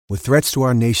With threats to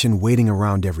our nation waiting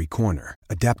around every corner,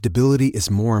 adaptability is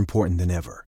more important than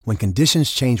ever. When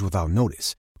conditions change without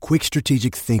notice, quick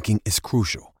strategic thinking is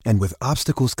crucial. And with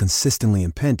obstacles consistently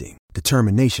impending,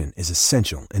 determination is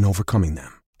essential in overcoming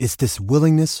them. It's this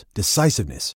willingness,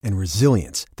 decisiveness, and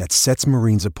resilience that sets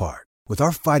Marines apart. With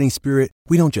our fighting spirit,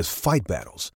 we don't just fight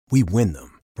battles, we win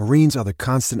them. Marines are the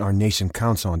constant our nation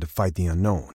counts on to fight the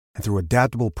unknown. And through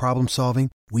adaptable problem solving,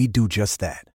 we do just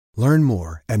that. Learn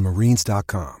more at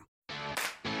marines.com.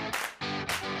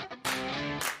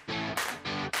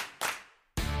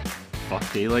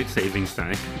 Fuck daylight savings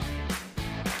time.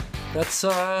 That's,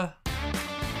 does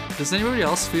anybody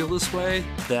else feel this way?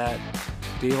 That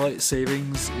daylight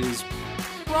savings is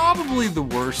probably the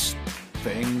worst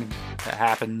thing that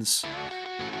happens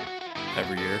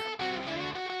every year?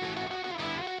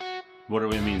 What do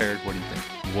we mean? What do you think?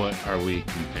 What are we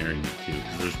comparing it to?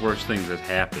 Because there's worse things that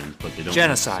happen, but they don't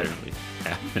Genocide. necessarily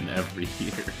happen every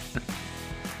year.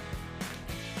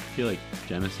 I feel like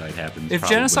genocide happens. If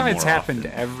probably genocides more happened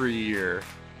often. every year,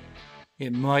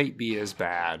 it might be as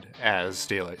bad as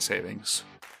daylight savings.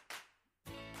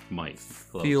 Might.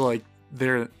 I feel like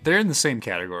they're in the same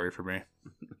category for me.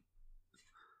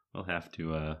 We'll have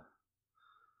to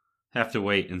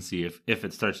wait and see if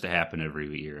it starts to happen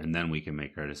every year, and then we can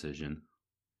make our decision.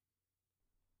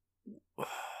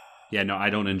 Yeah, no, I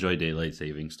don't enjoy daylight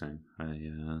savings time.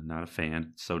 I'm not a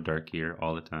fan. It's so dark here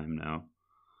all the time now.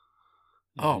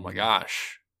 Oh my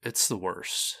gosh, it's the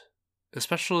worst.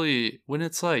 Especially when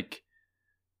it's like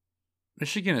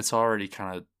Michigan, it's already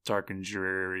kind of dark and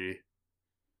dreary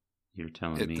You're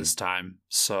telling at me this time.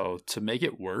 So to make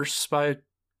it worse by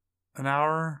an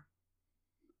hour,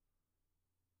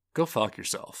 go fuck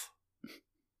yourself.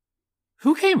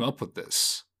 Who came up with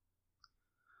this?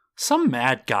 Some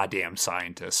mad goddamn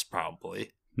scientist,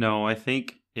 probably. No, I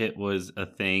think it was a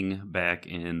thing back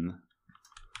in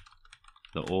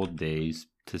the old days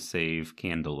to save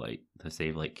candlelight, to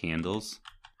save like candles.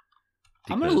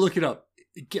 I'm going to look it up.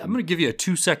 I'm going to give you a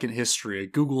 2-second history, a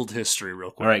Googled history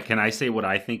real quick. All right, can I say what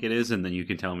I think it is, and then you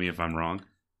can tell me if I'm wrong?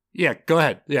 Yeah, go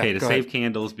ahead. Yeah, Okay, to go save ahead.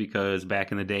 candles, because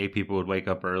back in the day, people would wake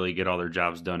up early, get all their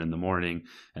jobs done in the morning,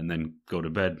 and then go to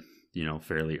bed,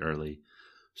 fairly early.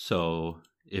 So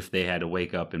if they had to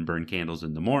wake up and burn candles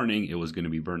in the morning, it was going to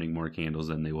be burning more candles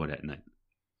than they would at night.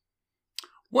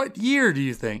 What year do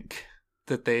you think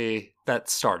that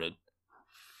started?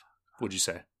 Would you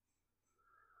say?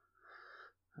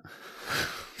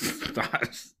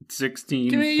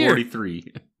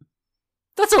 1643.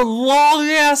 That's a long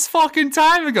ass fucking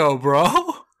time ago, bro.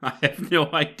 I have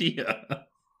no idea.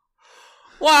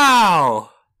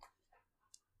 Wow.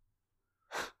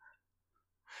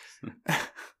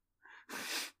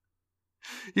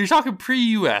 You're talking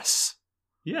pre-US.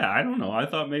 Yeah, I don't know. I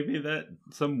thought maybe that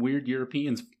some weird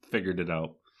Europeans figured it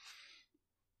out.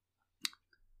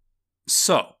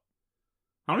 So,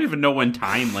 I don't even know when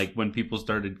when people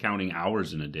started counting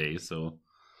hours in a day, so.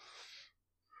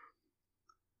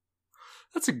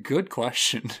 that's a good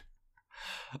question.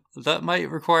 That might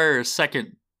require a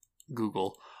second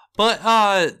Google. But,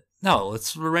 no,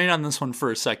 let's remain on this one for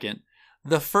a second.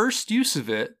 The first use of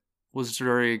it was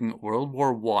during World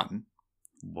War I.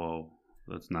 Whoa,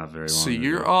 that's not very long. So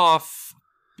you're off.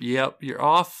 Yep, you're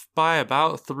off by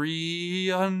about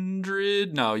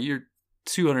 300. No, you're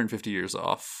 250 years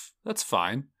off. That's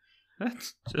fine.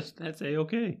 That's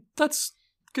A-okay. That's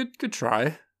good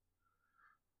try.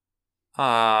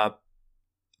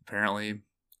 Apparently,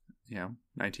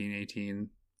 1918.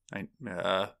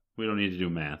 We don't need to do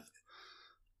math.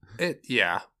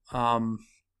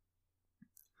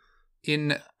 In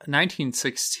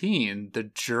 1916, the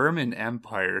German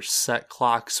Empire set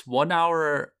clocks 1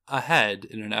 hour ahead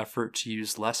in an effort to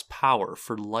use less power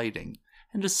for lighting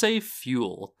and to save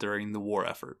fuel during the war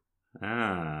effort.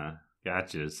 Ah,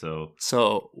 gotcha. So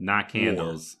not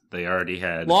candles. War. They already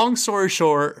had. Long story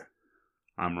short,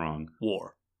 I'm wrong.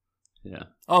 war. Yeah.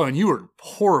 Oh, and you were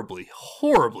horribly,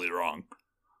 horribly wrong.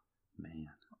 Man.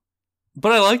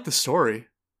 But I like the story.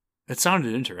 It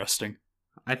sounded interesting.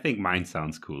 I think mine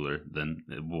sounds cooler than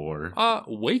war.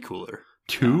 Way cooler.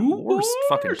 Two War's wars?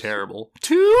 fucking terrible.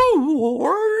 2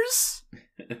 wars?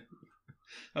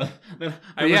 I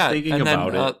was thinking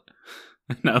about it.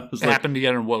 And I was it happened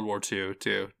again in World War II,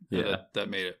 too. Yeah. That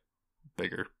made it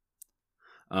bigger.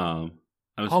 I was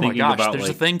Oh my thinking gosh, about there's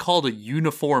a thing called a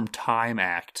Uniform Time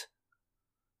Act.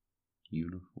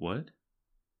 What?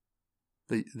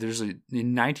 In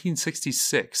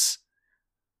 1966,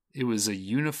 it was a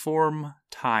Uniform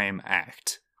Time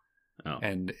Act. Oh.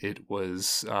 And it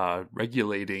was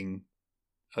regulating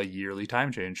a yearly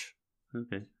time change.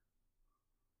 Okay.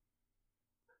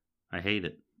 I hate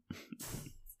it.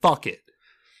 Fuck it.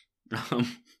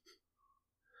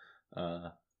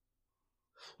 Well,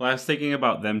 I was thinking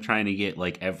about them trying to get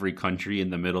like every country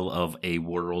in the middle of a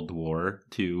world war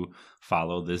to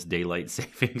follow this daylight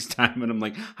savings time, and I'm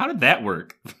like, how did that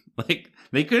work? Like,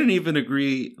 they couldn't even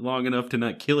agree long enough to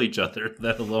not kill each other,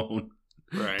 let alone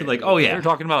Right. like, oh yeah, They're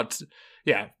talking about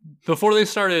before they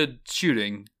started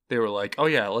shooting, they were like, oh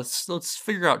yeah, let's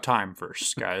figure out time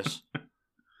first, guys.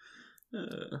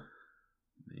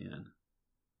 Man.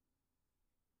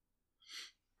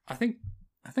 I think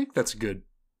that's good.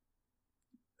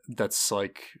 That's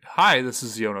like, hi, this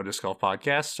is the Ono Disc Golf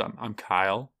Podcast. I'm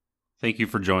Kyle. Thank you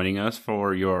for joining us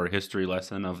for your history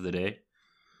lesson of the day.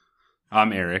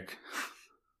 I'm Eric.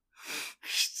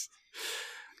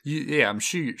 I'm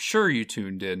sure you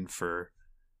tuned in for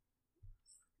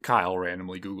Kyle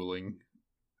randomly Googling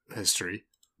history.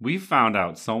 We've found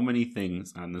out so many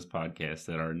things on this podcast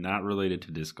that are not related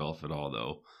to disc golf at all,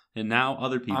 though. And now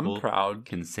other people I'm proud.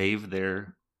 Can save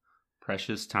their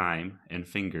precious time and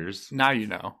fingers. Now you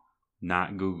know.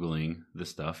 Not Googling the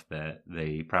stuff that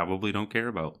they probably don't care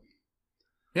about.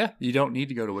 Yeah, you don't need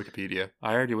to go to Wikipedia.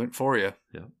 I already went for you.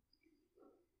 Yep.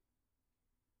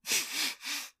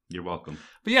 You're welcome.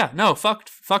 But yeah, no,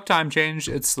 fuck time change.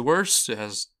 It's the worst. It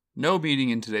has no meaning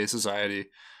in today's society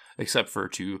except for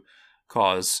to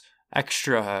cause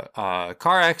extra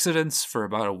car accidents for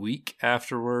about a week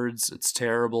afterwards. It's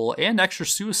terrible. And extra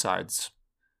suicides.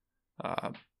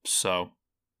 So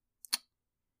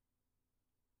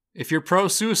if you're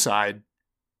pro-suicide,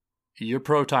 you're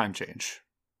pro-time change.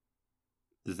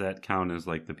 Does that count as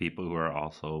like the people who are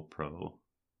also pro,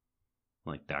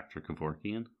 like Dr.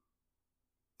 Kevorkian?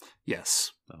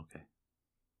 Yes. Okay.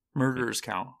 Murderers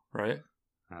count, right?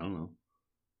 I don't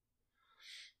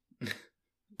know.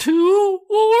 2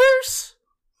 wars?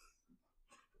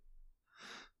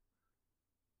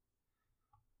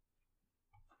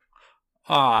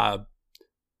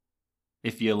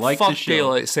 If you like fuck the show,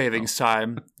 daylight savings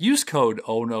time, use code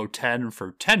ONO10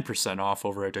 for 10% off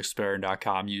over at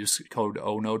Dexbaron.com. Use code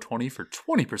ONO20 for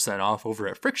 20% off over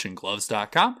at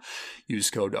FrictionGloves.com.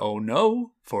 Use code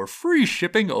ONO for free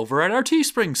shipping over at our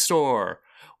Teespring store.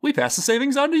 We pass the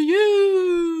savings on to you.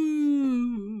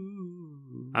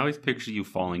 I always picture you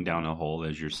falling down a hole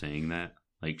as you're saying that,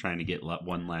 like trying to get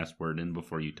one last word in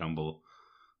before you tumble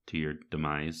to your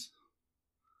demise.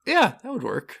 Yeah, that would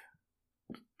work.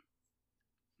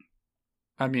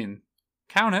 I mean,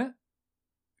 count it.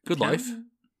 Good life.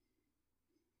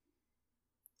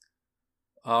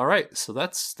 All right, so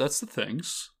that's the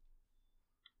things.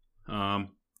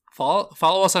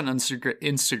 Follow us on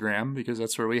Instagram because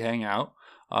that's where we hang out.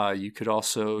 You could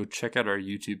also check out our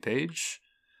YouTube page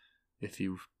if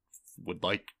you would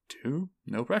like to.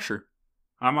 No pressure.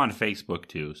 I'm on Facebook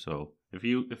too, so if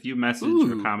you message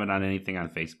or comment on anything on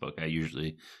Facebook, I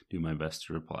usually do my best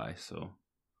to reply. So,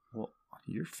 well,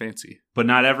 you're fancy. But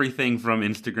not everything from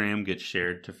Instagram gets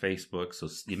shared to Facebook, so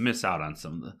you miss out on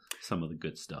some of the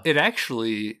good stuff. It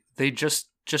actually, they just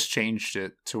changed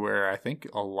it to where I think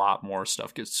a lot more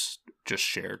stuff gets just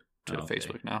shared to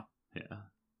Facebook now. Yeah,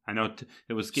 I know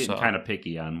it was getting kind of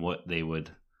picky on what they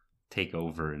would take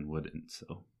over and wouldn't.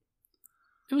 So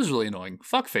it was really annoying.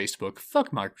 Fuck Facebook.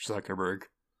 Fuck Mark Zuckerberg.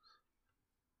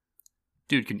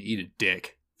 Dude can eat a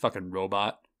dick. Fucking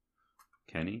robot.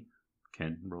 Can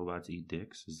robots eat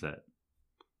dicks? Is that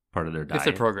part of their diet? If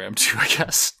they're programmed to, I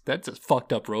guess. That's a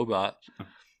fucked up robot.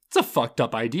 It's a fucked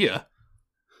up idea.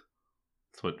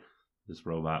 That's what this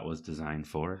robot was designed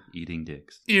for, eating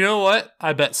dicks. You know what?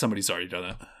 I bet somebody's already done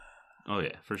it. Oh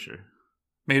yeah, for sure.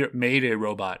 Made a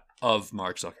robot of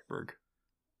Mark Zuckerberg.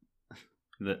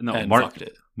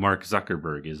 Mark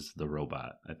Zuckerberg is the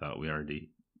robot. I thought we already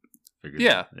figured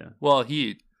that. Yeah. Well,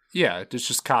 it's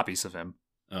just copies of him.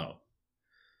 Oh.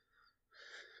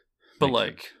 But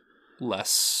like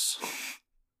less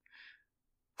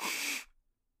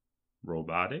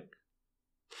robotic,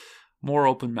 more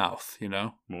open mouth, you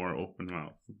know. More open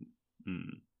mouth.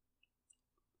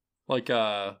 Like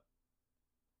I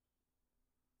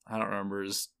don't remember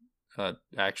his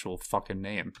actual fucking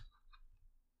name.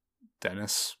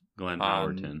 Dennis. Glenn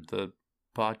Howerton. The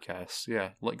podcast, yeah.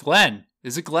 Like Glenn.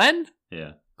 Is it Glenn?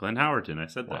 Yeah, Glenn Howerton. I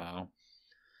said that. Wow.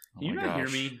 Can you not hear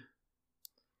me?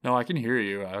 No, I can hear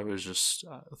you. I was just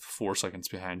 4 seconds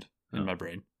behind in my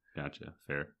brain. Gotcha.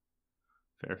 Fair.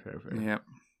 Yep.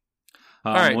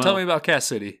 All right, tell me about Cass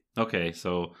City. Okay,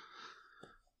 so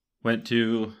went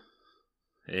to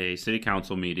a city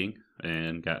council meeting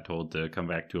and got told to come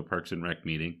back to a Parks and Rec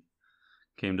meeting.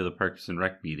 Came to the Parks and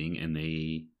Rec meeting, and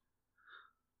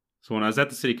so when I was at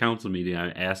the city council meeting,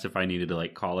 I asked if I needed to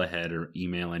like call ahead or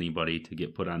email anybody to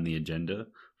get put on the agenda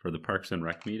for the Parks and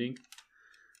Rec meeting.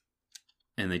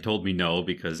 And they told me no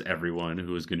because everyone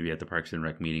who was going to be at the Parks and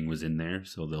Rec meeting was in there,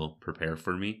 so they'll prepare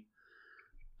for me.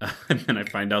 And then I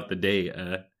find out the day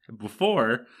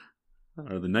before,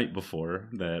 or the night before,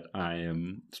 that I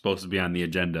am supposed to be on the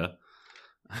agenda.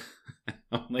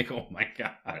 I'm like, oh my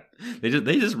God. They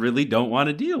just really don't want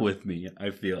to deal with me.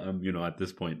 I feel, at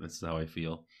this point, this is how I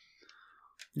feel.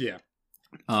 Yeah.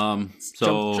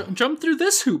 So jump through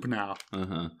this hoop now.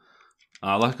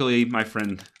 Luckily, my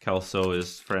friend Kelso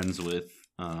is friends with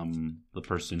the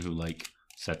person who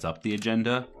sets up the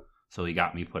agenda, so he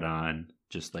got me put on.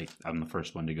 Just I'm the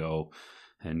first one to go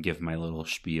and give my little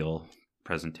spiel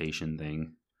presentation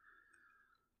thing.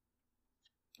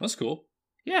 That's cool.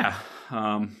 Yeah.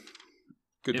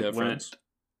 Good to have friends.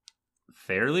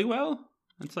 Fairly well.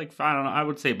 It's I don't know, I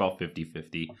would say about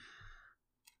 50-50.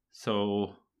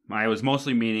 So I was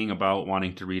mostly meeting about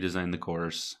wanting to redesign the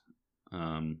course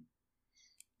and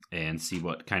see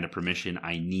what kind of permission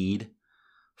I need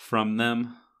from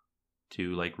them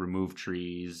to remove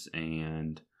trees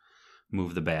and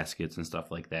move the baskets and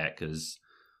stuff like that, because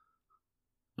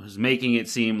it was making it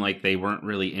seem like they weren't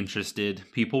really interested.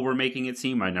 People were making it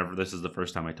seem, this is the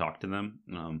first time I talked to them,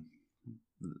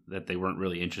 that they weren't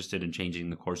really interested in changing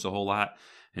the course a whole lot.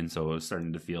 And so it was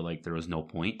starting to feel like there was no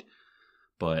point.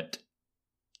 But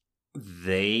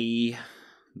I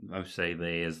would say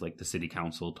they, as the city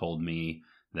council, told me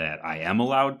that I am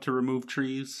allowed to remove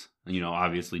trees.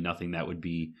 Obviously nothing that would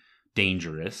be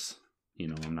dangerous.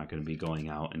 I'm not going to be going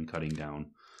out and cutting down.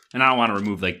 And I don't want to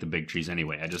remove the big trees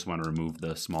anyway. I just want to remove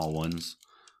the small ones,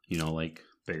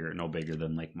 bigger, no bigger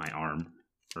than my arm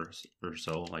or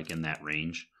so, in that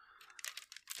range.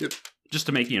 Yep. Just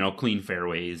to make, clean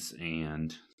fairways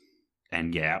and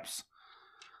gaps.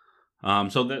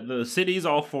 So the city's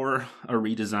all for a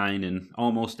redesign in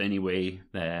almost any way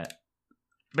that,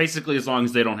 basically, as long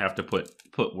as they don't have to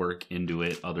put work into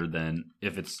it, other than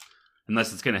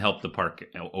unless it's going to help the park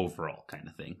overall, kind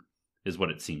of thing, is what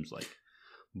it seems like.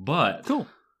 But cool.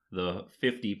 The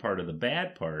 50 part of the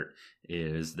bad part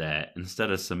is that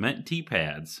instead of cement tee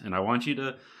pads, and I want you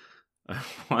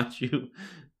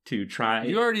to try.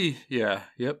 You already, yeah,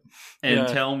 yep. And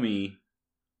tell me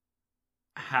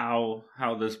how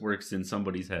this works in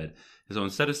somebody's head. So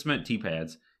instead of cement tee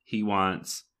pads, he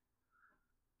wants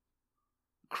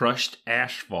crushed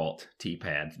asphalt tee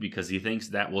pads because he thinks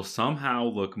that will somehow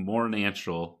look more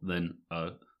natural than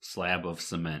a slab of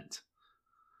cement.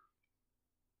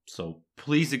 So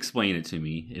please explain it to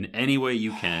me in any way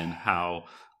you can how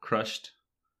crushed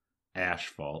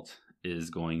asphalt is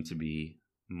going to be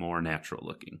more natural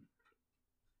looking.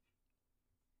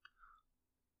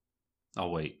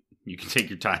 I'll wait. You can take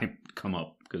your time to come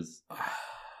up because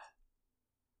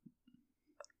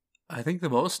I think the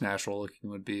most natural looking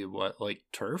would be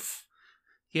turf?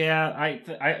 Yeah, I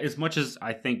as much as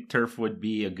I think turf would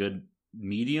be a good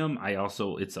medium,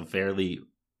 it's a fairly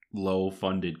low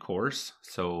funded course.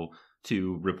 So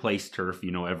to replace turf,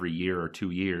 every year or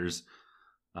 2 years,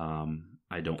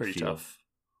 I don't Pretty feel tough.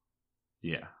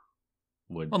 Yeah.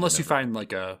 Unless you find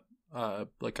a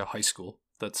high school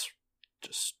that's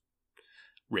just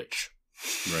rich.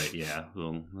 Right, yeah.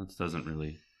 Well, that doesn't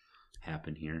really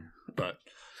happen here.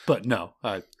 But no,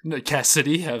 Cass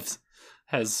City has.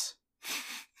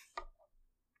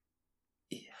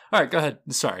 All right, go ahead.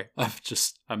 Sorry,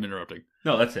 I'm interrupting.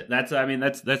 No, that's it. That's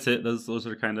it. Those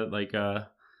are kind of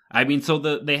so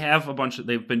they have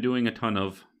they've been doing a ton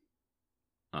of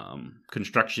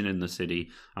construction in the city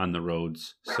on the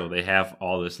roads, so they have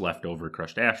all this leftover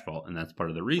crushed asphalt, and that's part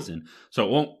of the reason. So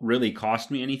it won't really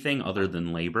cost me anything other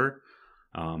than labor.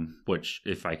 Which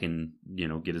if I can,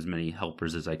 get as many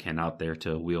helpers as I can out there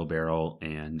to wheelbarrow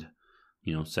and,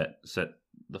 set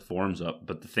the forms up.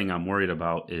 But the thing I'm worried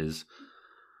about is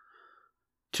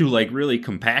to really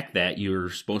compact that, you're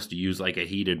supposed to use a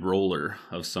heated roller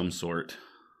of some sort,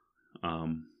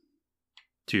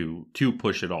 to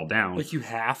push it all down. You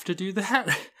have to do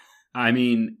that?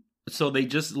 So they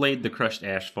just laid the crushed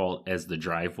asphalt as the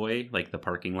driveway, the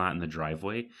parking lot and the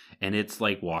driveway, and it's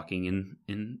walking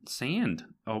in sand.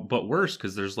 Oh, but worse,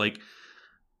 because there's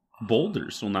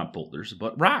boulders. Well, not boulders,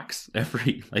 but rocks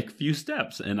every few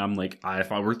steps. And I'm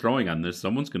if I were throwing on this,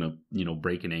 someone's gonna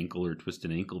break an ankle or twist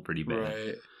an ankle pretty bad.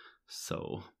 Right.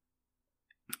 So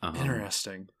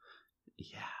interesting.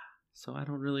 Yeah. So I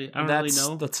don't really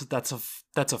know. That's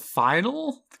a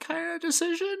final kind of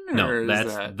decision? No,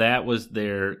 that was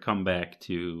their comeback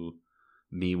to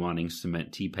me wanting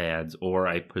cement tee pads, or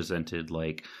I presented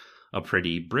a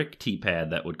pretty brick tee pad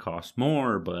that would cost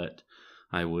more, but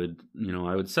I would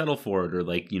settle for it, or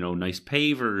nice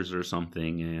pavers or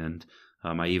something. And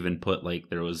I even put I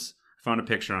found a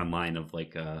picture online of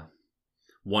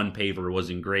one paver was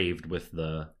engraved with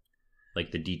the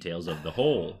details of the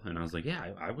hole. And I was like,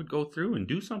 yeah, I would go through and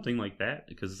do something like that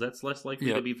because that's less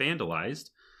likely to be vandalized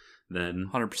than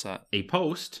 100%. a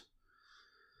post.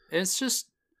 It's just,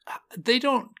 they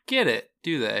don't get it,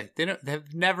 do they?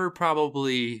 They've never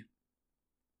probably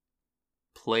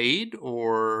played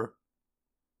or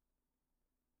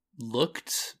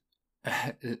looked.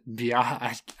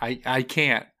 Yeah, I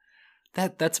can't.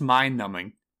 That's mind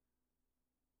numbing.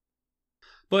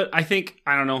 But I think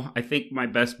my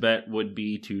best bet would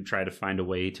be to try to find a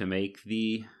way to make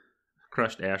the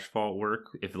crushed asphalt work,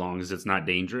 as long as it's not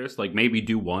dangerous. Like maybe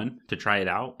do one to try it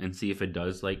out and see if it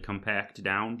does like compact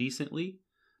down decently,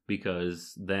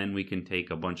 because then we can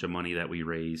take a bunch of money that we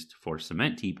raised for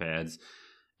cement T-pads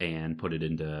and put it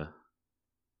into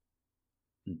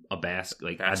a basket.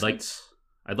 Like I'd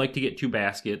like to get 2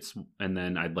 baskets, and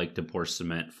then I'd like to pour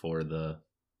cement for the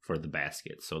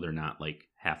baskets, so they're not like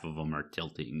half of them are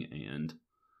tilting. And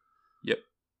yep.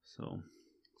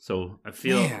 So I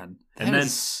feel, man, and then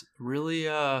really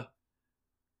at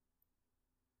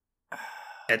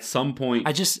some point,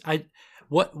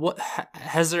 what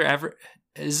has there ever,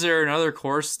 is there another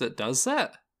course that does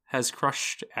that, has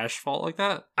crushed asphalt like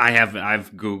that?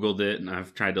 I've Googled it and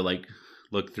I've tried to like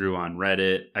look through on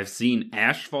Reddit. I've seen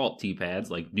asphalt T-pads,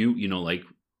 like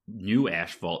new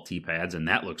asphalt T-pads, and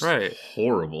that looks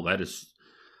horrible. That is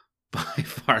by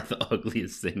far the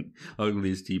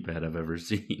ugliest T-pad I've ever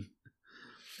seen.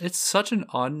 It's such an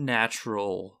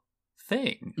unnatural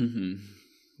thing. Mm-hmm.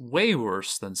 Way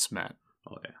worse than cement.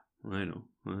 Oh yeah, I know.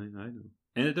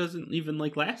 And it doesn't even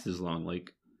like last as long.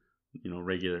 Like,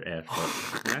 regular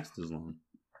asphalt lasts as long.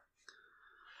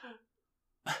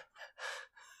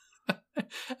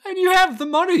 And you have the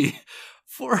money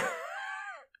for.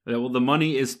 Well, the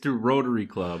money is through Rotary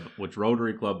Club, which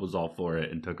Rotary Club was all for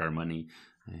it and took our money.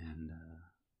 And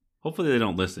hopefully they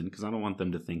don't listen, because I don't want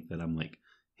them to think that I'm like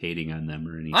hating on them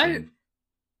or anything.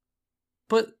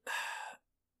 But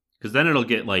because then it'll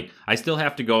get like, I still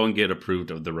have to go and get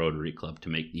approved of the Rotary Club to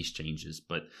make these changes,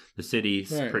 but the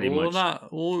city's pretty much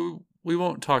we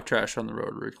won't talk trash on the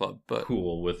Rotary Club, but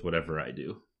cool with whatever I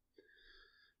do.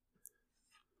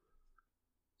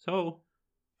 So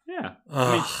yeah,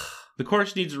 I mean, the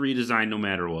course needs a redesign no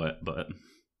matter what. But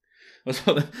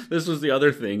so this was the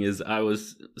other thing, is I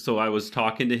was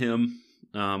talking to him,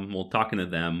 talking to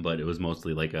them, but it was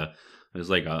mostly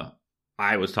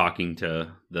I was talking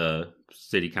to the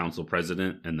city council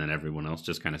president, and then everyone else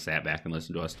just kind of sat back and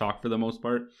listened to us talk for the most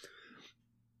part.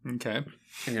 Okay.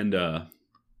 And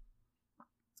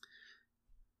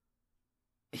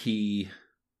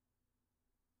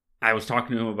I was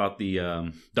talking to him about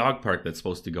the dog park that's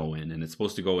supposed to go in, and it's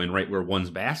supposed to go in right where one's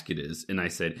basket is. And I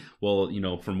said, well,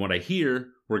 from what I hear,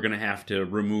 we're going to have to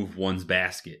remove one's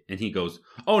basket. And he goes,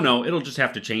 oh no, it'll just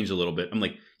have to change a little bit. I'm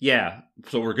like, yeah,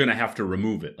 so we're going to have to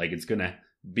remove it. Like, it's going to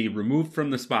be removed from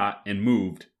the spot and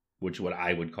moved, which what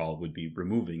I would call would be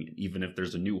removing it. Even if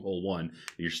there's a new hole one,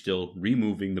 you're still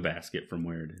removing the basket from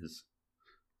where it is.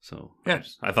 So yeah.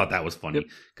 I thought that was funny,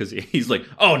 because he's like,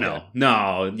 oh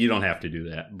no, you don't have to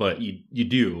do that, but you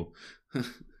do.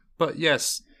 But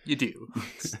yes, you do.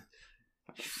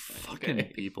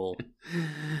 Fucking people.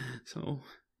 So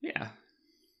yeah.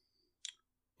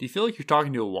 Do you feel like you're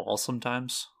talking to a wall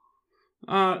sometimes?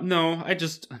 No, I'm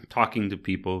talking to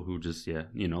people who just,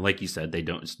 like you said, they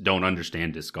don't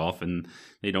understand disc golf, and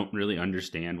they don't really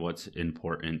understand what's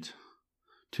important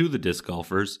to the disc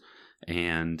golfers,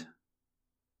 and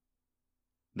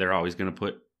they're always going to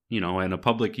put, in a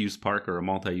public use park or a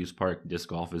multi-use park, disc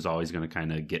golf is always going to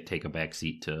kind of take a back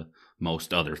seat to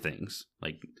most other things,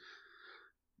 like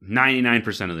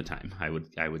 99% of the time, I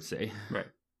would say. Right.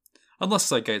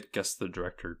 Unless, like, I guess the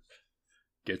director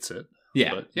gets it.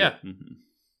 Yeah. But, yeah. Mm-hmm.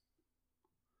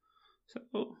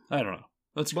 So I don't know.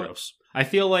 That's gross. I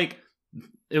feel like,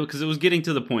 because it was getting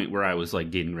to the point where I was like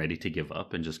getting ready to give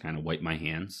up and just kind of wipe my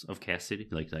hands of Cass City.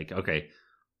 Like okay,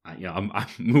 I'm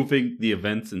moving the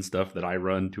events and stuff that I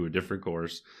run to a different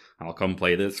course. I'll come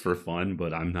play this for fun,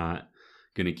 but I'm not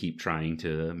going to keep trying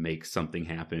to make something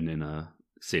happen in a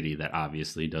city that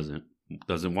obviously doesn't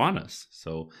want us.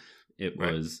 So it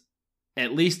was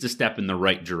at least a step in the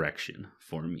right direction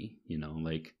for me,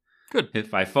 like, good.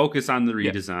 If I focus on the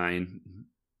redesign,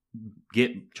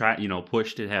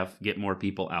 push to get more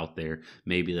people out there,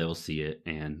 maybe they'll see it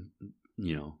and,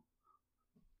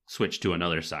 switch to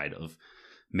another side of,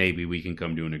 maybe we can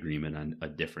come to an agreement on a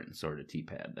different sort of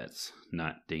T-pad that's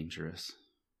not dangerous.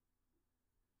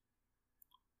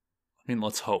 I mean,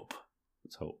 let's hope.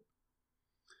 So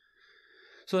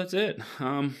that's it.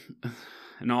 And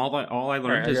all I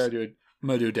learned right, is I'm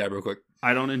gonna do a dab real quick.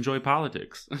 I don't enjoy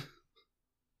politics.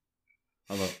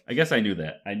 Although, I guess I knew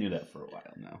that. I knew that for a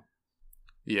while now.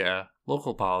 Yeah,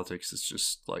 local politics is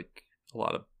just like a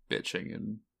lot of bitching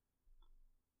and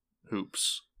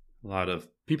hoops. A lot of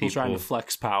People trying to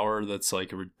flex power that's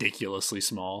like ridiculously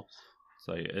small. It's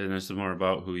like, and this is more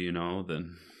about who you know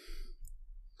than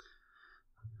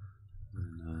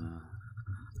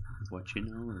what you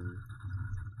know or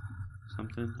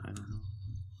something. I don't know.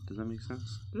 Does that make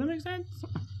sense? Does that make sense?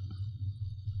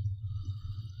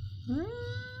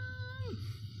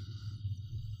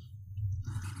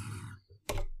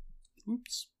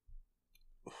 Oops.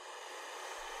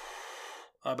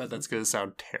 I bet that's going to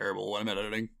sound terrible when I'm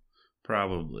editing.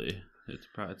 Probably.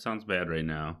 It sounds bad right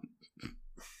now.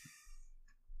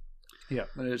 Yeah,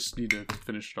 I just need to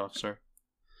finish it off, sir.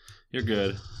 You're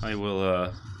good. I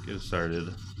will get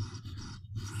started.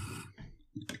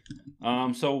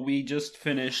 So we just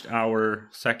finished our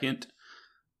second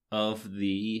of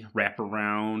the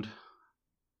wraparound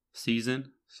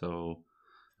season. So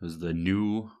it was the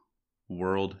New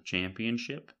World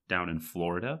Championship down in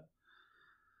Florida.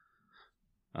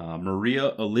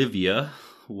 Maria Olivia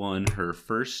won her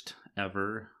first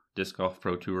ever Disc Golf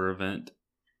Pro Tour event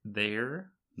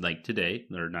there, like today,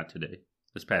 or not today,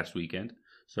 this past weekend.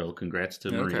 So congrats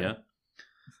to Maria.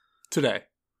 Today.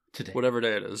 Whatever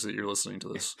day it is that you're listening to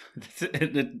this.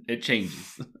 It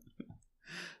changes.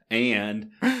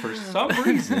 And for some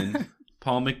reason,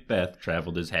 Paul Macbeth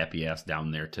traveled his happy ass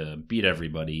down there to beat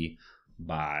everybody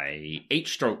by 8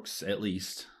 strokes at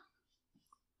least.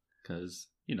 Because,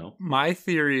 you know. My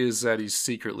theory is that he's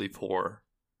secretly poor.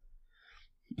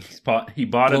 He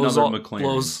bought another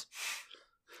McLaren.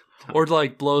 Or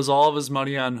like blows all of his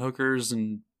money on hookers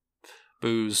and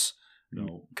booze.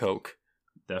 No. Coke.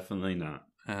 Definitely not.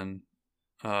 And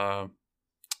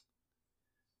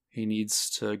he needs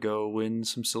to go win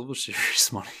some Silver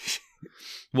Series money.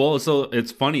 Well, so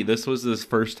it's funny. This was his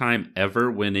first time ever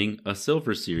winning a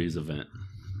Silver Series event.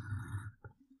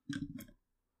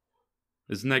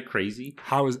 Isn't that crazy?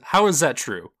 How is that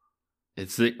true?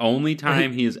 It's the only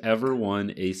time he has ever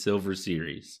won a Silver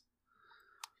Series.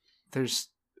 That's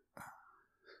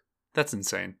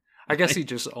insane. I guess he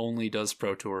just only does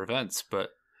Pro Tour events,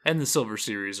 and the Silver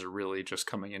Series are really just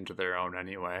coming into their own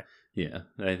anyway. Yeah,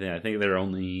 I think they're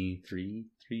only three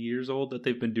years old that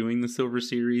they've been doing the Silver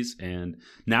Series, and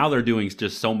now they're doing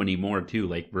just so many more too.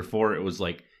 Like before, it was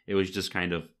just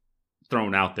kind of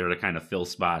thrown out there to kind of fill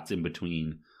spots in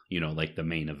between, like the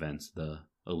main events, the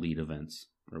elite events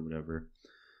or whatever.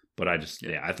 But I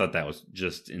thought that was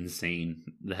just insane.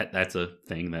 That's a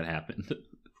thing that happened.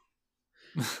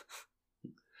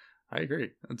 I agree.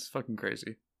 That's fucking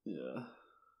crazy. Yeah.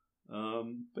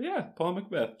 But yeah, Paul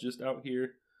Macbeth just out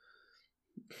here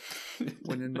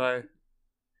winning by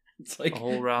it's like a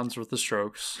whole round's worth of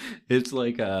strokes. It's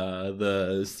like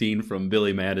the scene from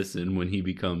Billy Madison when he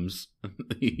gets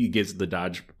the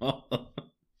dodgeball.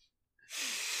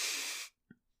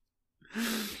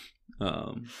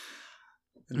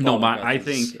 I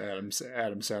think Adam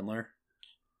Sandler.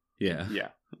 Yeah. Yeah.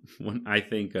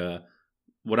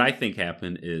 What I think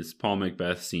happened is Paul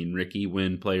Macbeth seen Ricky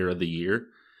win Player of the Year,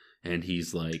 and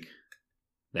he's like,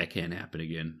 that can't happen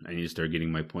again. I need to start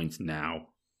getting my points now.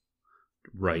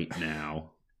 Right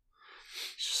now.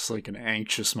 Just like an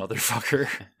anxious motherfucker.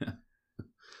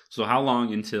 So how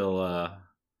long until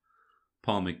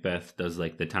Paul Macbeth does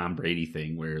like the Tom Brady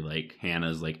thing where like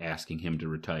Hannah's like asking him to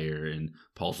retire and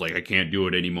Paul's like, I can't do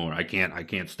it anymore. I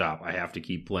can't stop. I have to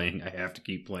keep playing.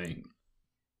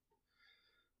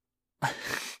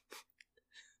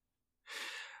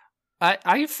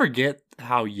 I forget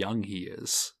how young he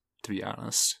is, to be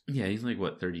honest. Yeah, he's like,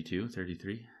 what, 32,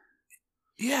 33?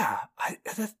 Yeah,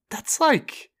 that's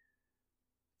like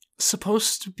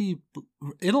supposed to be,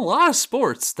 in a lot of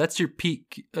sports, that's your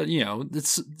peak.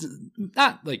 It's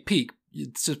not like peak,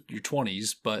 it's just your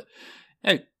 20s, but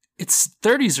it's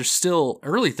 30s are still,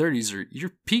 early 30s are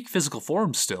your peak physical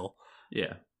form still.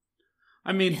 Yeah.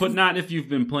 I mean, but not if you've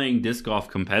been playing disc golf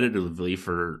competitively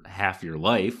for half your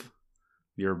life.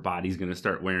 Your body's going to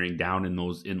start wearing down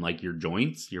in like your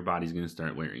joints. Your body's going to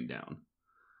start wearing down.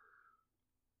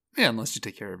 Yeah, unless you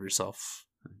take care of yourself.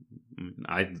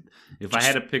 If I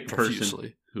had to pick a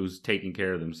person who's taking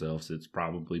care of themselves, it's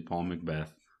probably Paul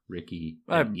Macbeth, Ricky,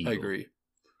 and Eagle. I agree.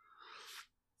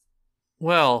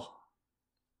 Well,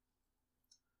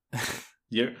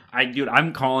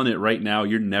 I'm calling it right now.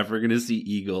 You're never going to see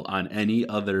Eagle on any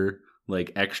other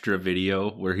like extra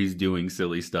video where he's doing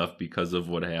silly stuff because of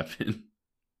what happened.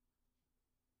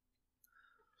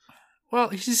 Well,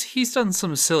 he's done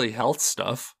some silly health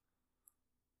stuff.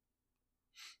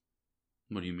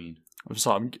 What do you mean? I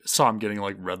saw him getting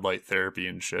like red light therapy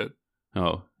and shit.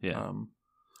 Oh, yeah.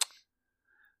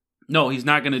 No, he's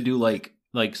not going to do like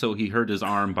so he hurt his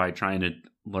arm by trying to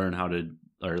learn how to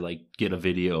or like get a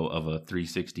video of a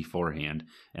 360 forehand,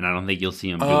 and I don't think you'll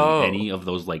see him doing any of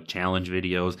those like challenge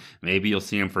videos. Maybe you'll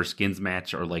see him for skins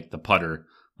match or like the putter.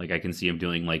 Like I can see him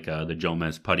doing like the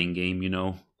Jomez putting game, you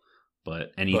know.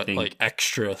 But anything like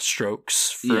extra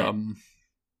strokes from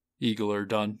Eagle are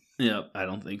done. Yeah, I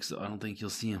don't think so. I don't think you'll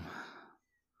see him.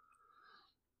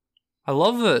 I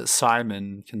love that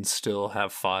Simon can still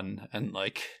have fun and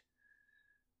like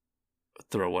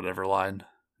throw whatever line.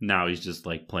 Now he's just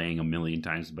like playing a million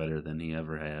times better than he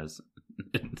ever has.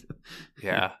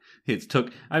 Yeah. He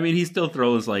still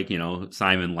throws like,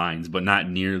 Simon lines, but not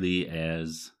nearly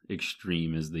as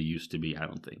extreme as they used to be, I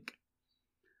don't think.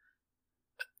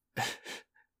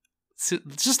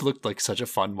 It just looked like such a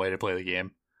fun way to play the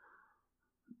game.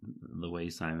 The way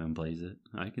Simon plays it.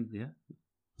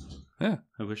 Yeah.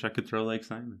 I wish I could throw like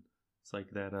Simon. It's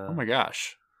like that oh my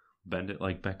gosh. Bend It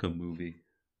Like Beckham movie.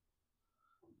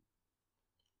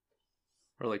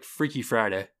 Or like Freaky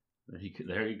Friday.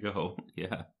 There you go.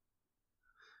 Yeah.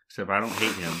 Except I don't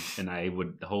hate him, and I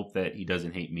would hope that he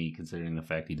doesn't hate me, considering the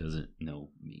fact he doesn't know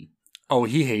me. Oh,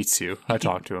 he hates you. I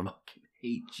talked to him. Fucking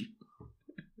hate you.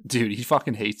 Dude, he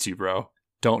fucking hates you, bro.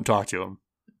 Don't talk to him.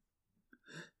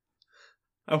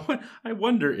 I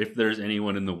wonder if there's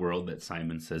anyone in the world that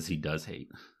Simon says he does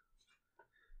hate.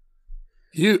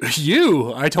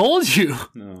 You! I told you!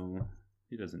 No,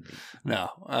 he doesn't hate.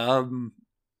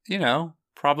 No.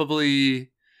 Probably...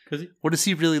 What does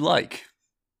he really like?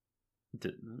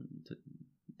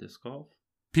 Disc golf?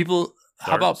 People... Darts?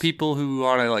 How about people who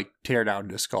want to, like, tear down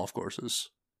disc golf courses?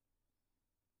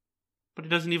 But he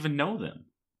doesn't even know them.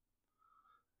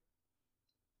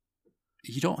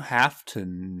 You don't have to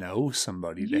know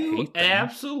somebody to hate them.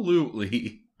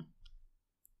 Absolutely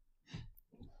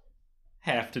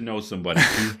have to know somebody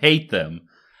to hate them.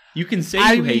 You can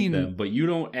say you hate them, but you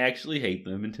don't actually hate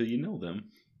them until you know them.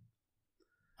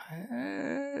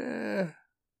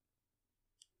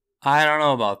 I don't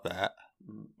know about that.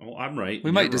 Well, I'm right. We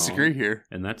might disagree here.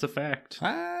 And that's a fact.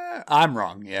 I'm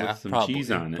wrong, yeah. With some probably, cheese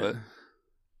on it.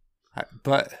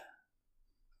 But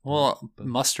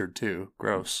mustard too.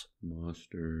 Gross.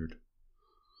 Mustard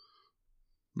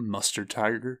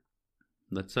tiger.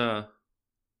 Let's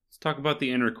talk about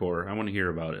the inner core. I want to hear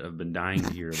about it. I've been dying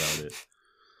to hear about it.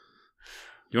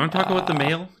 You want to talk about the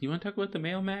mail? You want to talk about the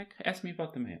mail, Mac? Ask me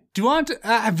about the mail. Do you want to?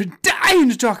 I've been dying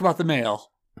to talk about the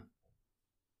mail.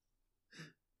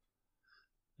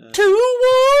 2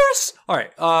 wars. All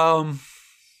right.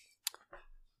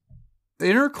 The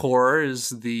inner core is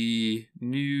the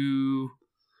new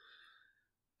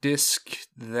disc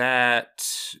that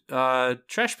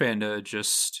Trash Panda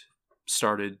just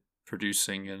started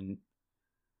producing and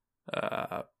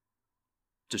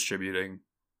distributing.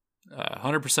 100%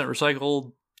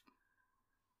 recycled.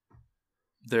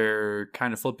 They're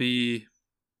kind of flippy.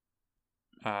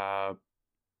 Kind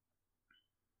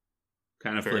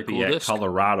of very flippy cool at disc.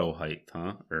 Colorado height,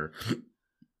 huh?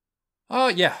 Oh,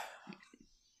 yeah.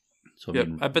 So Yep.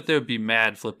 I bet they would be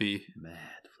mad flippy. Mad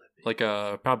flippy. Like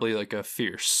probably like a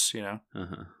fierce,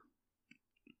 Uh-huh.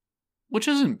 Which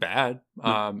isn't bad.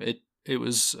 It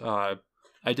was I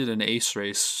did an ace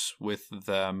race with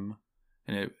them,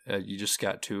 and you just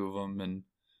got 2 of them and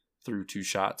threw 2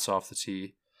 shots off the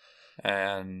tee,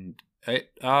 and it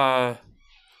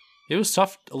was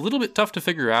tough, a little bit tough to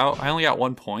figure out. I only got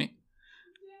 1 point,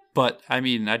 but I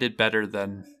mean I did better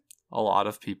than a lot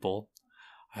of people.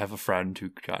 I have a friend who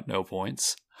got no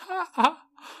points.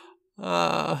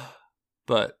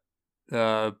 But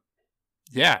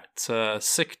yeah, it's a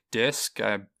sick disc.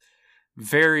 I'm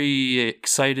very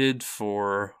excited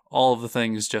for all of the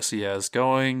things Jesse has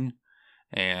going,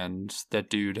 and that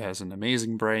dude has an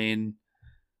amazing brain.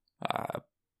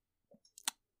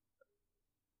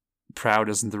 Proud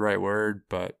isn't the right word,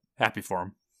 but happy for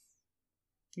him.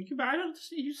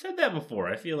 You said that before.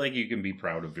 I feel like you can be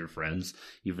proud of your friends,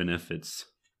 even if it's...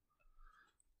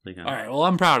 All right, well,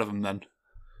 I'm proud of him then.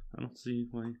 I don't see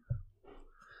why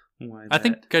I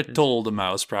think I told him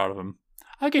I was proud of him.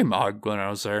 I gave him a hug when I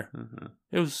was there. Uh-huh.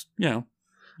 It was, I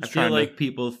feel like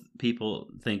people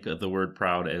think of the word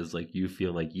proud as like you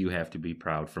feel like you have to be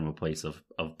proud from a place of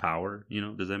power.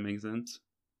 Does that make sense?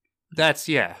 That's,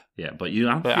 yeah. Yeah, but I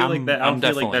don't feel like that. I don't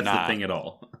feel like that's not the thing at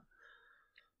all.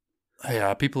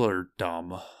 Yeah, people are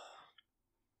dumb.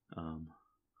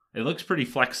 It looks pretty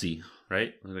flexy,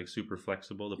 right? Like super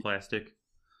flexible, the plastic.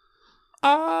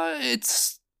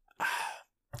 It's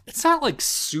not like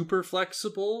super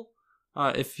flexible.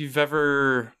 If you've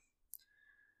ever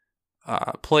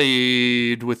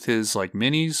played with his like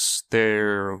minis,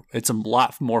 it's a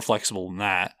lot more flexible than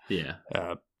that. Yeah.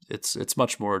 It's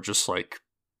much more just like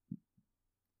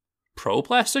pro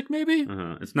plastic, maybe.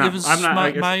 It's not. I'm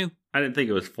not. I didn't think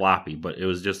it was floppy, but it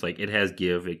was just like it has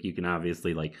give. You can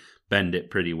obviously like bend it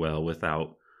pretty well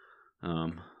without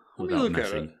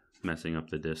messing up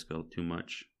the disc too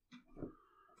much.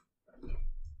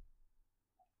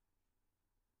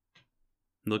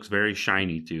 It looks very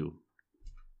shiny too.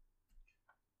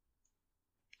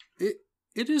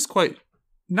 It is quite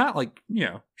not like,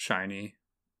 shiny.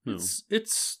 No.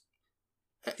 It's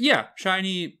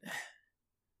shiny.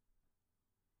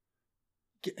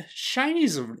 Shiny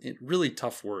is a really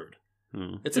tough word.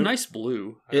 It's a nice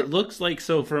blue. It looks like,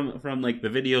 so from like the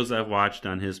videos I've watched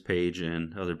on his page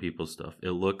and other people's stuff,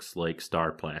 it looks like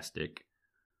Star Plastic,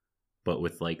 but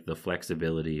with like the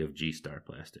flexibility of G-Star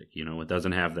plastic. It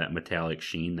doesn't have that metallic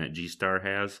sheen that G-Star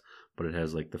has, but it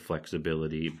has like the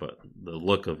flexibility, but the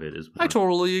look of it is more I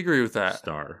totally agree with that.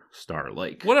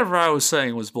 Star-like. Whatever I was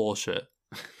saying was bullshit.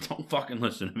 Don't fucking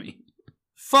listen to me.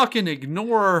 Fucking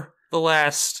ignore the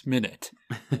last minute.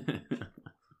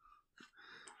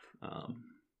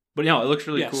 But it looks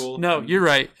really cool. No, you're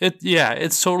right.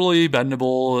 It's totally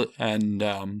bendable, and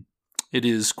it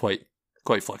is quite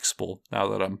flexible now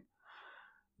that I'm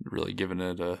really giving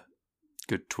it a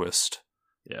good twist.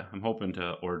 Yeah, I'm hoping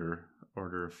to order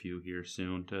a few here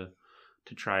soon to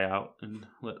try out and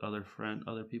let other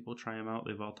people try them out.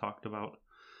 They've all talked about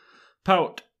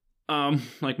Pout.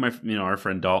 Like our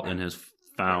friend Dalton has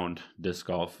found disc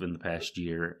golf in the past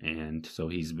year, and so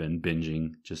he's been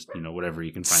binging just whatever he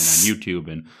can find on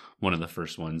YouTube, and one of the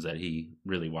first ones that he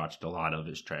really watched a lot of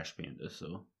is Trash Panda,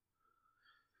 so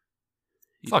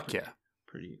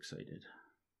pretty excited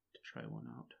to try one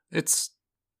out.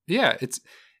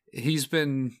 He's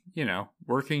been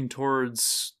working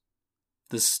towards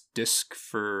this disc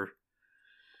for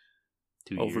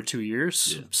over 2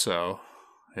 years. Yeah. So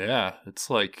it's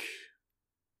like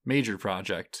major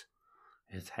project.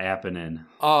 It's happening.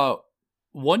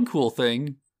 One cool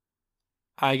thing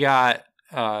I got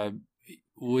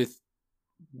with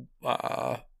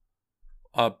a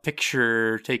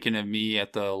picture taken of me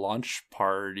at the launch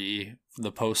party,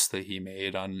 the post that he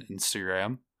made on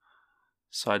Instagram.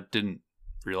 So I didn't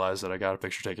realize that I got a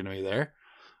picture taken of me there.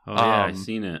 Oh yeah, I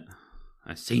seen it.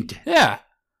 Yeah.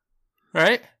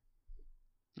 Right?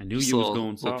 I knew you was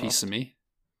going soft. A little piece of me.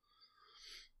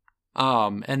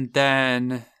 And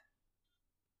then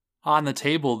on the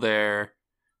table there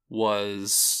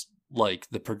was like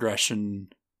the progression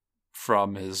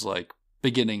from his like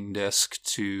beginning disc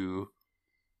to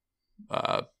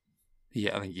I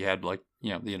think he had like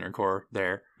the inner core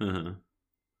there.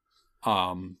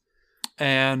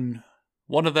 And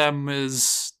one of them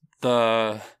is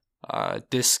the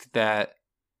disc that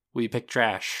we picked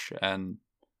trash, and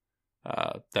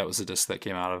that was a disc that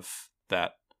came out of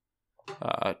that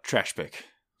trash pick.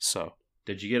 So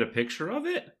did you get a picture of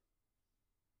it?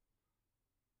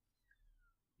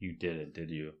 You didn't,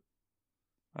 did you?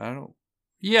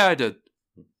 Yeah, I did.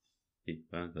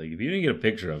 Like, if you didn't get a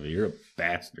picture of it, you're a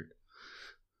bastard.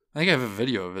 I think I have a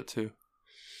video of it too.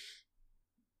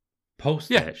 Post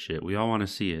that shit. We all want to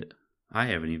see it. I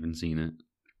haven't even seen it.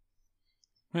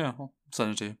 Yeah, I'll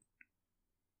send it to you.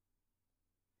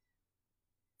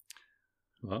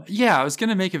 Well, yeah, I was going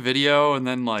to make a video, and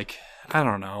then, like, I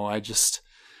don't know. I just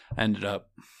ended up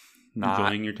not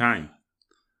enjoying your time.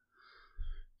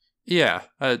 Yeah,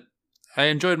 I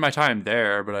enjoyed my time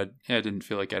there, but I didn't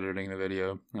feel like editing the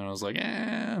video. And I was like,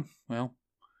 well.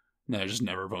 No, I just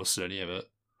never posted any of it.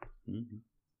 Mm-hmm.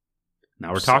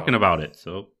 Now we're talking about it,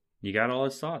 so you got all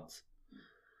his thoughts.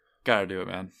 Gotta do it,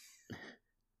 man.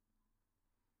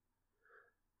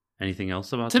 Anything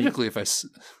else about Typically, if I...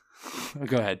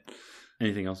 Go ahead.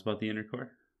 Anything else about the inner core?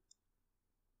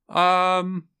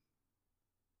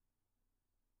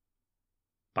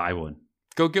 Buy one.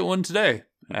 Go get one today.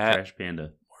 Trash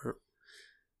Panda. Or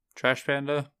Trash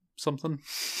Panda something? I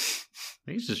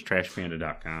think it's just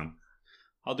trashpanda.com.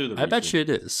 I'll do the research. I bet you it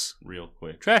is. Real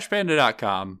quick.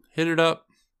 Trashpanda.com. Hit it up.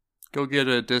 Go get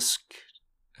a disc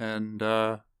and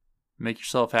make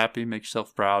yourself happy. Make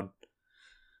yourself proud.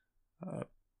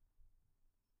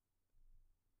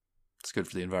 It's good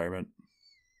for the environment.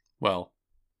 Well,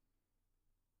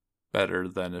 better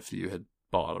than if you had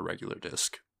bought a regular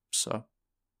disc. So.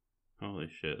 Holy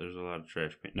shit, there's a lot of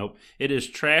Trash Panda. Nope. It is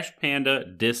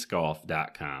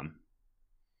trashpandadiscgolf.com.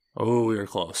 Oh, we were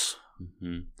close.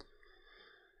 Mm-hmm.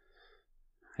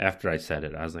 After I said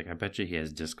it, I was like, I bet you he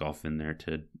has disc golf in there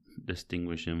to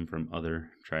distinguish him from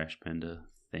other Trash Panda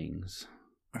things.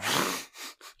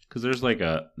 Because there's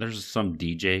some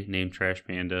DJ named Trash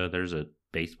Panda. There's a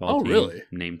baseball team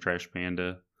named Trash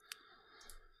Panda.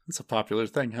 It's a popular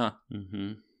thing, huh?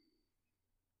 Mm-hmm.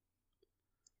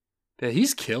 Yeah,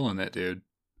 he's killing it, dude.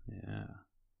 Yeah.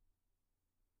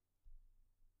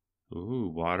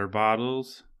 Ooh, water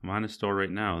bottles. I'm on a store right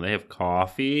now. They have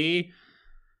coffee.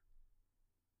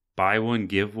 Buy one,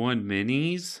 give one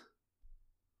minis.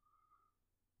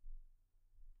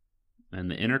 And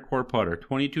the Intercore putter,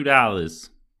 $22.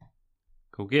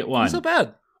 Go get one. That's not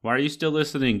bad. Why are you still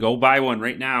listening? Go buy one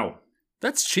right now.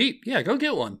 That's cheap. Yeah, go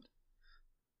get one.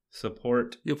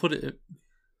 Support. You'll put it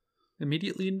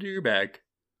immediately into your bag.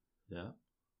 Yeah.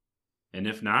 And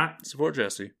if not, Support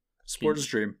Jesse. Support his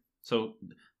dream. so,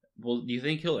 well, do you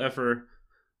think he'll ever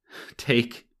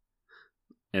take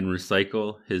and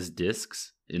recycle his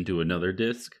discs into another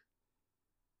disc?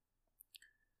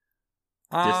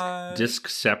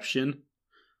 Discception?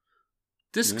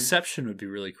 Discception would be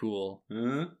really cool.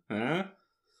 Huh? I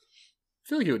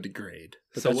feel like it would degrade.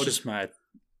 But So that's what just my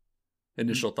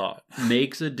initial thought.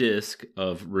 Makes a disc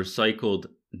of recycled,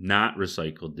 not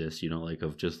recycled discs, like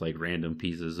of just like random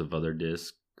pieces of other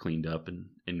discs cleaned up and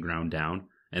ground down,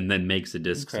 and then makes a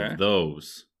disc of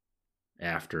those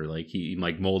after, like he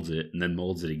like molds it and then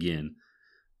molds it again.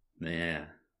 Yeah.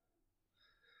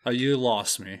 Oh, you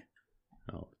lost me.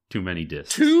 Oh, too many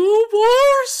discs. 2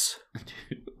 wars?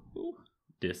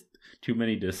 Too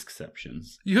many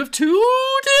discceptions. You have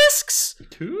 2 discs?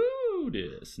 2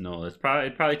 discs. No, it'd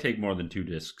probably take more than 2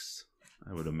 discs,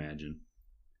 I would imagine.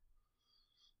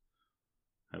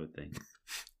 I would think.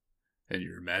 And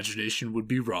your imagination would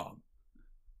be wrong.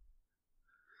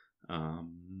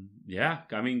 Yeah,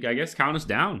 I mean, I guess count us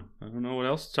down. I don't know what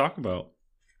else to talk about.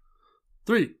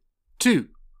 3, 2,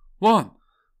 1.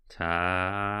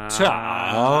 Top 5.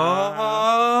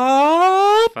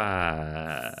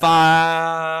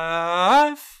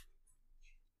 5.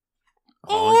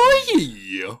 Oh,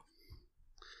 yeah.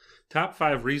 Top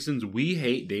 5 reasons we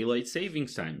hate daylight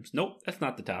savings times. Nope, that's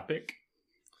not the topic.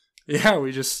 Yeah,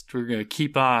 we're going to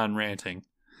keep on ranting.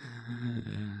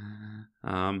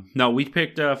 No, we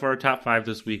picked for our top 5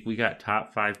 this week. We got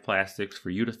top 5 plastics for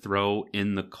you to throw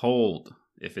in the cold.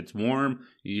 If it's warm,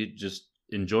 you just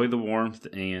enjoy the warmth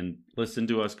and listen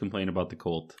to us complain about the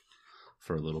cold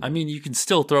for a little bit. I mean, you can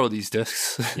still throw these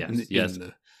discs. Yes,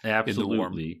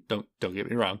 absolutely. Don't get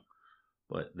me wrong.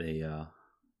 But they're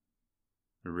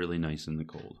really nice in the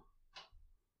cold.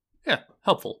 Yeah,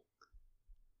 helpful.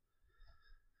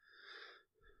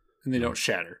 And they don't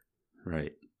shatter.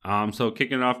 Right. So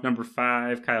kicking off number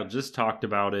 5, Kyle just talked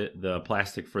about it. The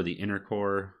plastic for the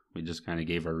Intercore. We just kind of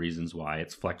gave our reasons why.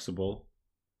 It's flexible.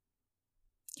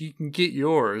 You can get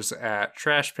yours at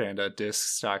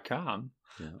trashpandadiscs.com.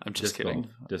 Yeah. I'm just kidding.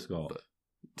 Disc golf.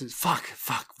 Fuck.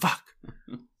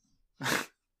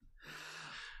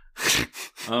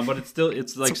 But it's still a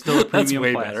premium that's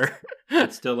way plastic. Better.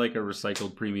 It's still like a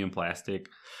recycled premium plastic.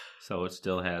 So it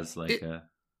still has like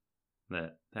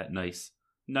that nice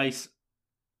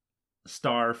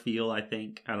star feel, I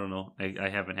think. I don't know. I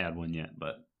haven't had one yet,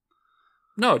 but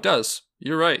no, it does.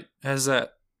 You're right. It has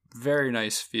that very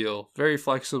nice feel. Very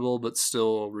flexible, but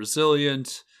still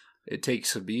resilient. It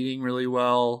takes a beating really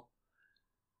well.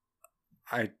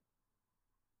 I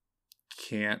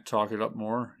can't talk it up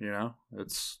more,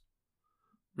 It's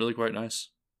really quite nice.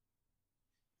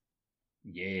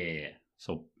 Yeah.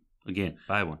 So, again,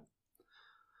 buy one.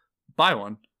 Buy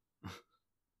one.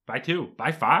 Buy 2.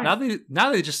 Buy 5.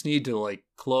 Now they just need to, like,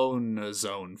 clone a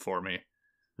zone for me.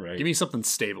 Right. Give me something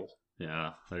stable.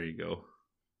 Yeah, there you go.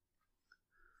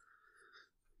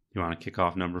 You want to kick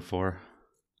off number 4?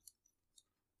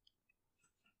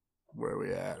 Where are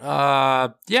we at?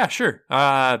 Yeah, sure.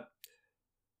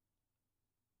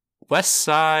 West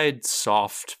Side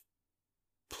Soft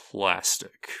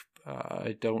Plastic.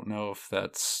 I don't know if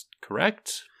that's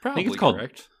correct. Probably I think it's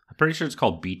correct. I'm pretty sure it's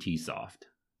called BT Soft.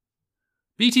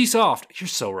 BT Soft. You're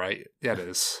so right. That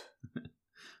is.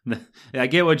 I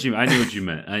get what you. I knew what you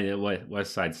meant.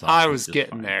 West Side Soft. I was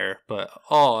getting there, but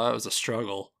that was a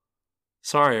struggle.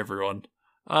 Sorry, everyone.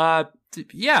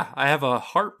 Yeah, I have a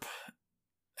harp,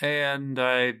 and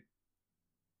I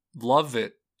love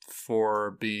it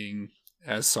for being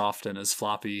as soft and as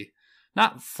floppy.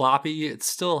 Not floppy. It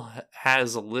still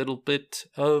has a little bit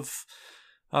of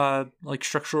like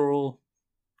structural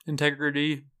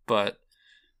integrity, but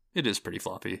it is pretty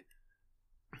floppy.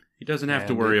 He doesn't have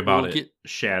to worry about it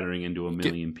shattering into a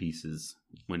million pieces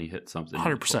when he hits something.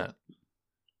 100%. It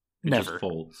Never. Just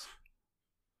folds.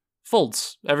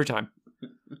 Folds every time.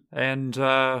 And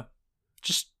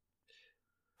just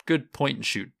good point and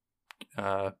shoot.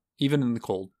 Even in the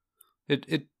cold.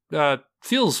 It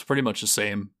feels pretty much the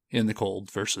same in the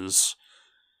cold versus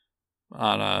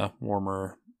on a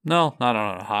warmer... No, not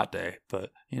on a hot day, but,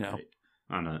 Right.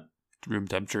 On a room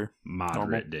temperature.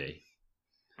 moderate day.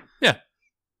 Yeah.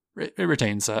 it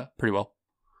retains that pretty well.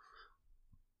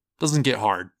 Doesn't get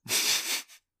hard.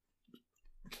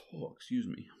 Oh, excuse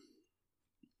me.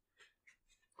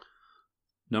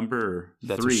 Number 3.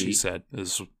 That's what she said,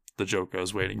 is the joke I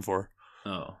was waiting for.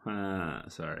 Oh,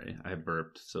 sorry. I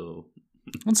burped, so...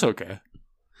 It's okay.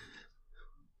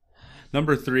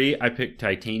 Number 3, I picked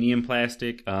titanium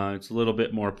plastic. It's a little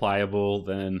bit more pliable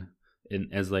than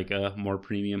as like a more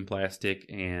premium plastic,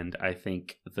 and I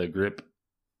think the grip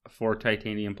for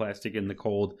titanium plastic in the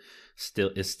cold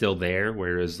is still there,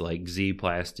 whereas like Z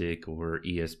plastic or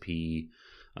ESP,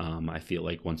 I feel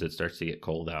like once it starts to get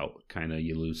cold out, kind of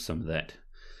you lose some of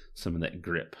that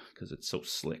grip because it's so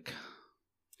slick.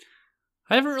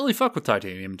 I haven't really fucked with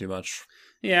titanium too much.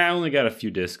 Yeah, I only got a few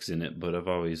discs in it, but I've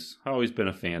always been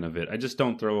a fan of it. I just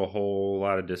don't throw a whole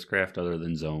lot of Discraft other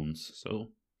than zones, so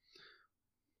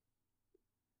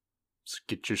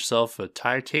Get yourself a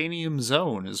titanium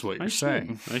zone, is what you're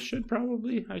saying. I should try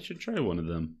one of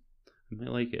them. I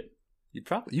might like it. You'd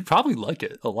probably like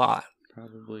it a lot.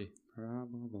 Probably.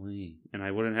 And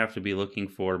I wouldn't have to be looking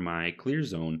for my clear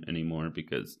zone anymore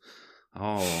because,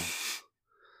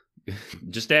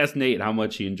 just ask Nate how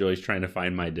much he enjoys trying to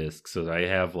find my discs. So I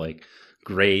have like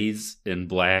grays and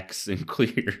blacks and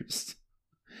clears.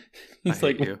 He's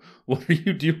like, what are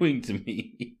you doing to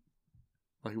me?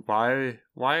 Like,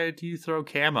 why do you throw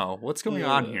camo? What's going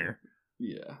on here?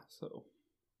 Yeah, so.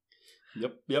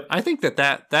 Yep. I think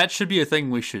that should be a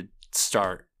thing we should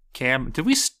start. Did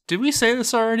we say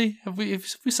this already? Have we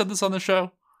said this on the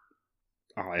show?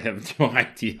 Oh, I have no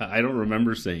idea. I don't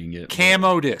remember saying it.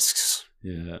 Camo discs.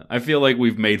 Yeah, I feel like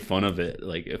we've made fun of it,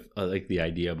 like if like the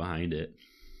idea behind it.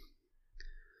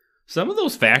 Some of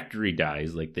those factory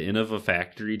dyes, like the Innova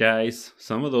factory dyes,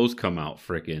 some of those come out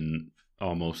frickin'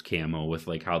 almost camo with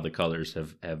like how the colors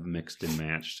have mixed and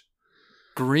matched.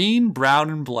 Green, brown,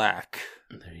 and black.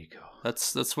 There you go.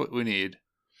 That's what we need.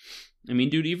 I mean,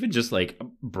 dude, even just like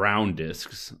brown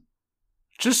discs,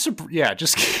 just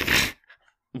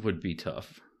would be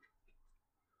tough.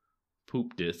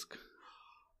 Poop disc.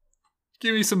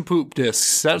 Give me some poop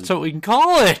discs. That's what we can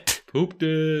call it. Poop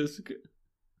disc.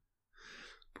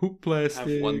 Poop plastic. I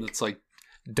have one that's like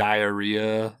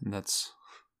diarrhea, and that's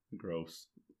gross.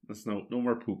 That's no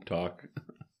more poop talk.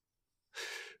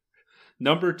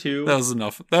 Number 2. That was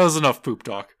enough poop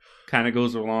talk. Kind of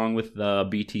goes along with the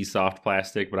BT soft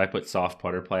plastic, but I put soft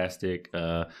putter plastic.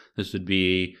 This would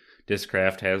be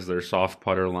Discraft has their soft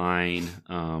putter line.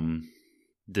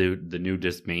 The new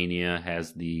Discmania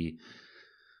has the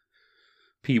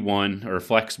P1 or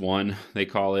Flex 1, they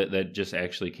call it, that just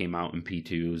actually came out in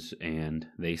P2s, and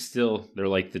they're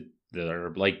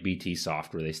like BT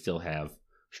soft, where they still have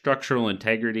structural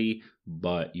integrity,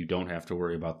 but you don't have to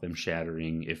worry about them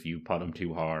shattering if you putt them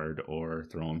too hard or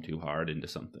throw them too hard into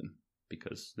something,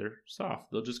 because they're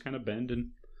soft. They'll just kind of bend, and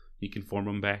you can form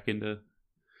them back into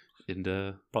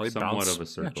probably somewhat bounce. of a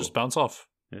circle. Yeah, just bounce off.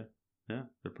 Yeah,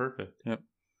 they're perfect. Yep.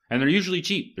 And they're usually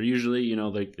cheap. They're usually,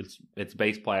 like it's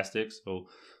base plastic. So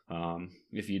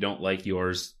if you don't like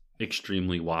yours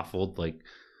extremely waffled, like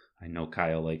I know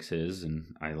Kyle likes his,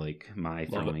 and I like my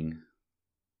throwing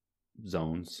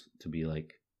zones to be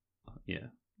like,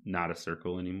 not a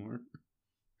circle anymore.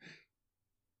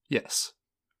 Yes.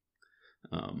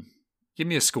 Give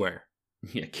me a square.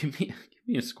 Yeah, give me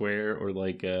a square or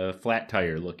like a flat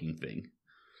tire looking thing.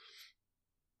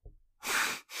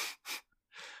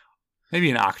 Maybe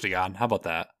an octagon. How about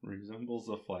that? Resembles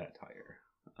a flat tire.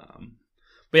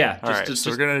 But yeah,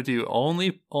 so we're gonna do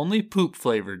only poop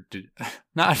flavored,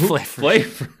 not poop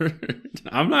flavored.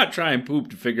 I'm not trying poop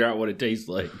to figure out what it tastes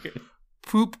like.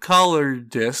 Poop colored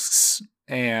discs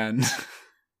and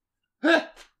I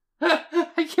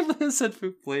can't believe I said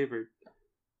poop flavored.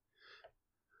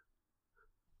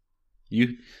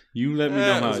 You let me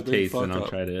know how it tastes, and I'll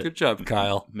try to. Good job,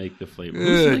 Kyle. Make the flavor.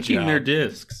 Who's making their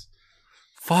discs?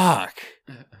 Fuck.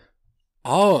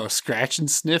 Oh, scratch and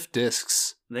sniff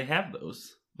discs. They have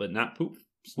those, but not poop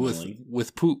smelling.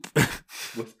 With poop.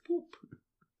 With poop.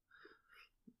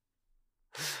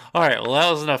 All right, well,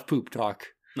 that was enough poop talk.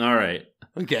 All right.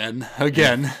 Again.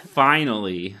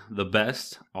 Finally, the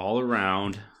best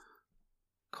all-around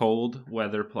cold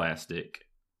weather plastic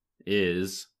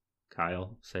is,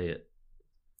 Kyle, say it.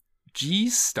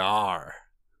 G-Star.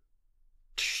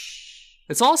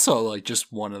 It's also like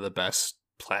just one of the best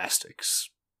plastics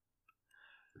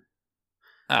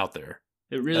out there.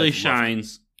 It really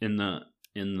shines in the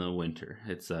winter.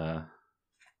 It's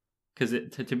because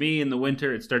to me in the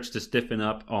winter it starts to stiffen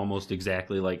up almost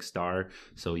exactly like Star,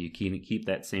 so you can keep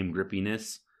that same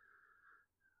grippiness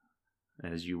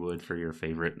as you would for your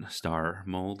favorite Star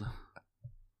mold.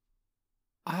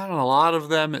 On a lot of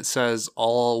them, it says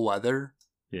all weather.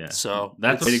 Yeah. So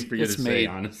that's waiting for you to it's say, made.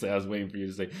 honestly. I was waiting for you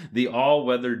to say the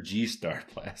all-weather G-Star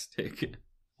plastic.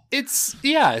 It's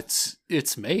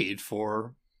made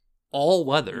for all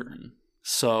weather.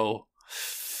 So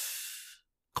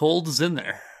cold is in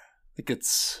there. I think it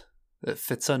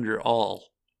fits under all.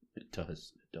 It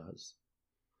does.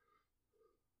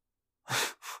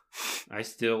 I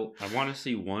want to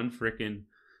see one frickin'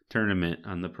 tournament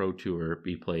on the Pro Tour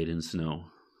be played in snow.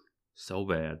 So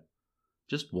bad.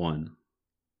 Just one.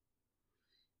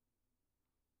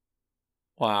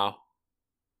 Wow.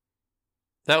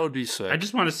 That would be sick. I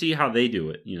just want to see how they do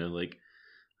it. Like,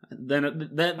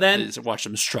 then watch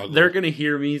them struggle. They're gonna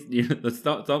hear me.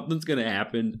 Something's gonna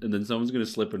happen, and then someone's gonna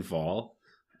slip and fall,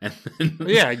 and then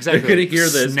yeah, exactly. They're gonna hear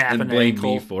this Snap and an blame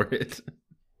ankle. me for it.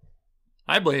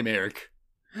 I blame Eric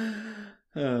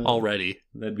already.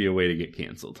 That'd be a way to get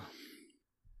canceled.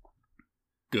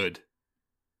 Good.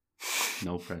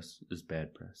 No press is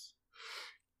bad press.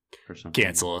 Or something.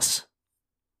 Cancel us.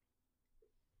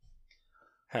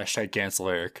 Hashtag cancel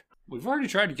Eric. We've already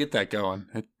tried to get that going.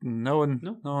 No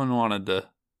one wanted to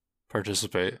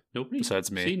participate. Nobody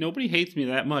besides me. See, nobody hates me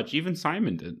that much. Even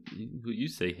Simon did. Who you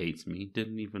say hates me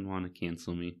didn't even want to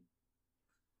cancel me.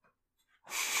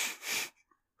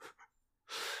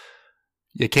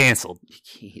 You canceled.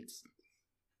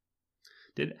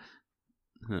 This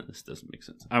doesn't make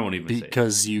sense. I won't even say it.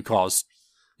 Because you caused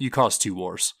 2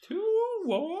 wars. 2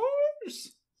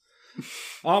 wars.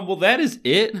 Well, that is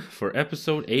it for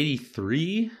episode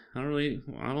 83. I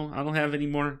don't have any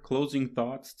more closing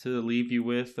thoughts to leave you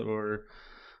with, or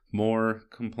more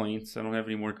complaints. I don't have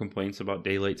any more complaints about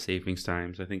daylight savings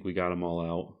times. I think we got them all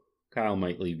out. Kyle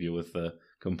might leave you with a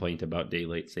complaint about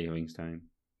daylight savings time.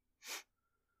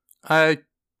 I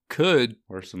could,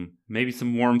 or maybe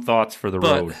some warm thoughts for the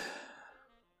road.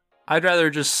 I'd rather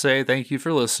just say thank you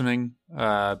for listening.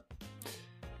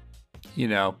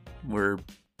 We're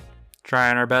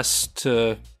trying our best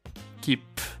to keep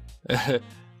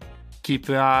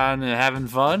on having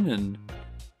fun, and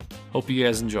hope you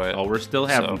guys enjoy it. Oh, we're still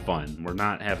having fun. We're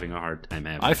not having a hard time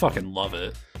having I fucking love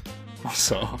it.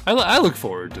 So I look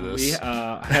forward to this.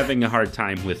 Having a hard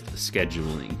time with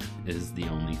scheduling is the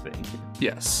only thing.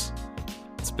 Yes.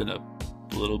 It's been a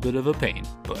little bit of a pain,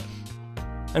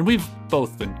 and we've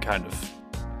both been kind of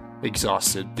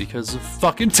exhausted because of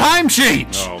fucking time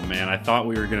change. Oh man, I thought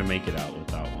we were gonna make it out with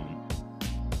that one.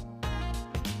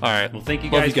 All right. Well, thank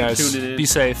you Love guys for tuning in. Be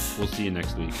safe. We'll see you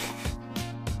next week.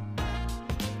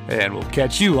 And we'll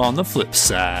catch you on the flip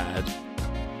side.